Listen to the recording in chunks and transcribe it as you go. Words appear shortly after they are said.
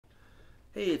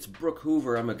Hey, it's Brook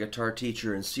Hoover. I'm a guitar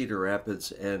teacher in Cedar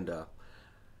Rapids, and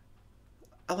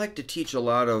I like to teach a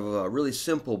lot of really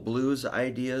simple blues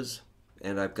ideas.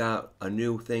 And I've got a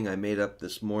new thing I made up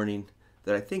this morning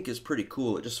that I think is pretty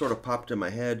cool. It just sort of popped in my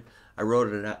head. I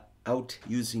wrote it out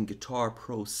using Guitar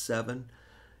Pro 7,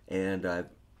 and I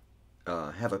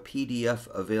have a PDF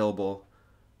available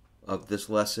of this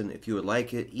lesson. If you would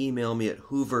like it, email me at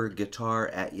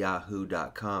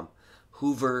hooverguitar@yahoo.com.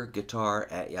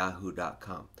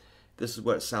 hooverguitar@yahoo.com. This is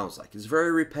what it sounds like. It's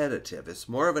very repetitive. It's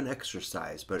more of an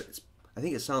exercise, but I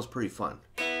think it sounds pretty fun.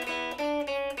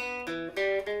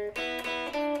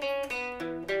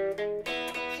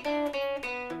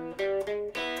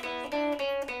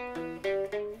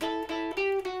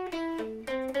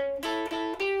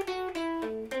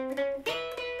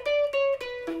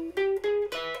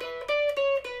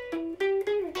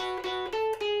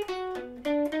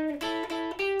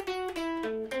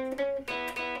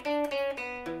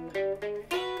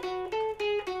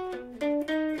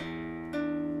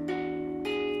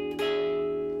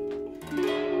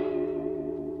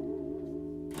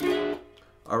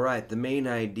 Alright, the main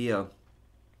idea,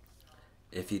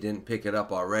 if you didn't pick it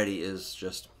up already, is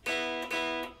just...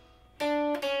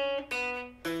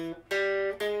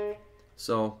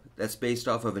 So, that's based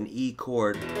off of an E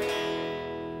chord,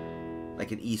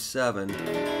 like an E7,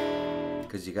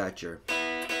 because you got your...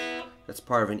 That's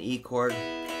part of an E chord,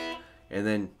 and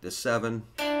then the 7,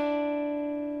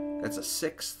 that's a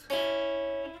 6th.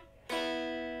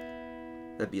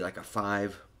 That'd be like a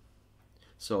 5.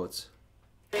 So it's...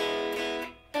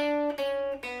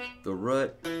 the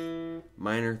root,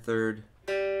 minor third,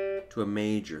 to a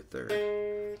major third.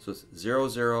 So it's 0,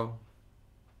 0,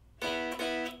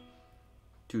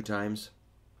 2 times,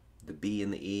 the B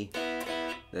and the E.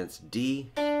 Then it's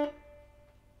D,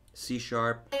 C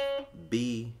sharp,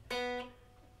 B,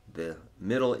 the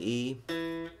middle E,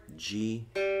 G,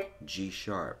 G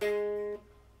sharp.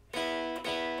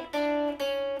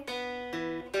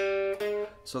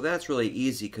 So that's really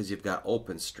easy because you've got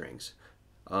open strings.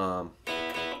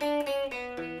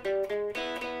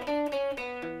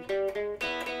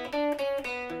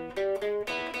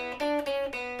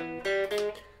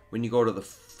 When you go to the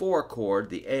 4 chord,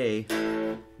 the A,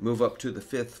 move up to the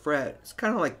 5th fret. It's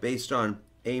kind of like based on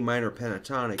A minor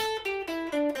pentatonic,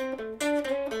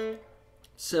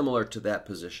 similar to that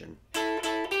position.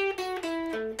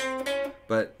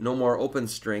 But no more open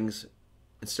strings.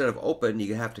 Instead of open,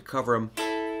 you have to cover them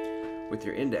with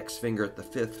your index finger at the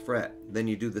 5th fret. Then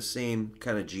you do the same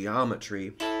kind of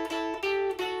geometry.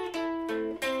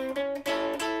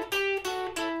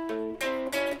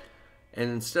 And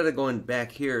instead of going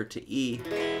back here to E,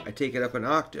 I take it up an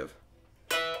octave.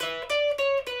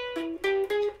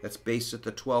 That's based at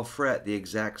the 12th fret, the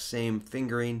exact same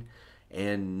fingering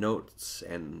and notes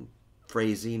and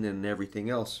phrasing and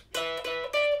everything else.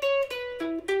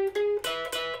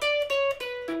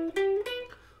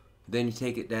 Then you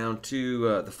take it down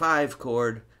to the 5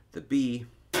 chord, the B,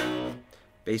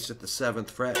 based at the 7th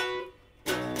fret,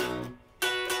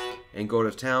 and go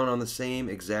to town on the same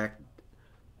exact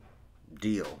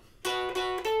deal.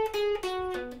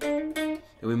 And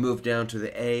we move down to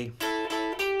the A.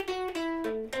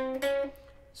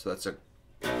 So that's a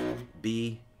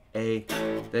B, A,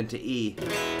 then to E.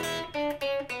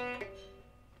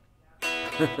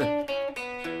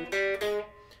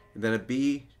 And then a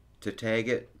B to tag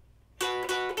it.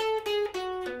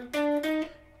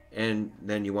 And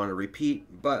then you want to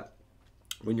repeat, but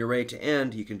when you're ready to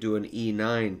end, you can do an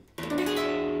E9.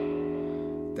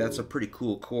 That's a pretty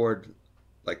cool chord.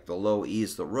 Like the low E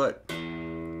is the root.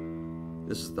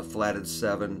 This is the flatted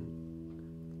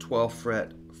 7, 12th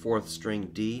fret, 4th string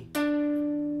D.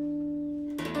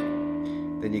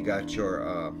 Then you got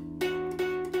your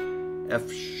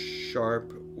F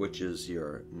sharp, which is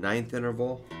your 9th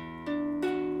interval.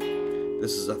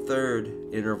 This is a 3rd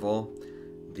interval,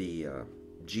 the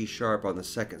G sharp on the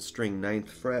 2nd string, 9th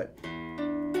fret.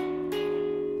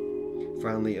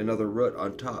 Finally, another root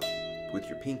on top with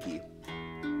your pinky.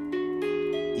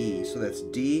 E. So that's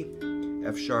D,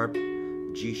 F sharp,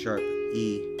 G sharp,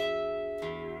 E.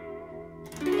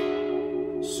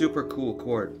 Super cool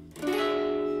chord.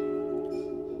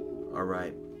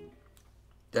 Alright.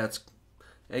 That's,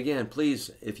 again, please,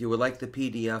 if you would like the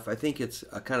PDF, I think it's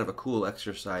a kind of a cool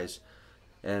exercise.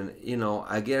 And, you know,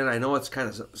 again, I know it's kind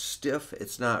of stiff.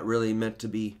 It's not really meant to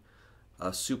be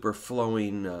a super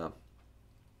flowing,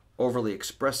 overly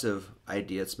expressive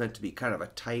idea. It's meant to be kind of a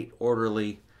tight,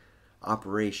 orderly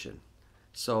operation.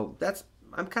 So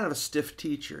I'm kind of a stiff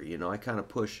teacher, you know. I kind of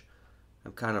push,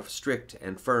 I'm kind of strict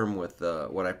and firm with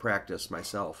what I practice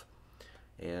myself.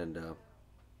 And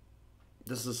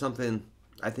this is something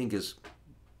I think is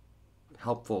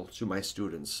helpful to my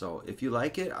students. So if you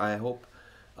like it, I hope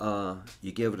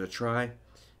you give it a try.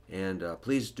 And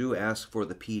please do ask for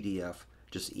the PDF.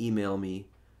 Just email me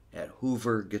at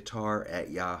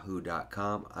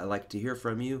hooverguitar@yahoo.com. I like to hear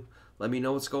from you. Let me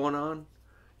know what's going on,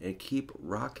 and keep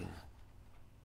rocking.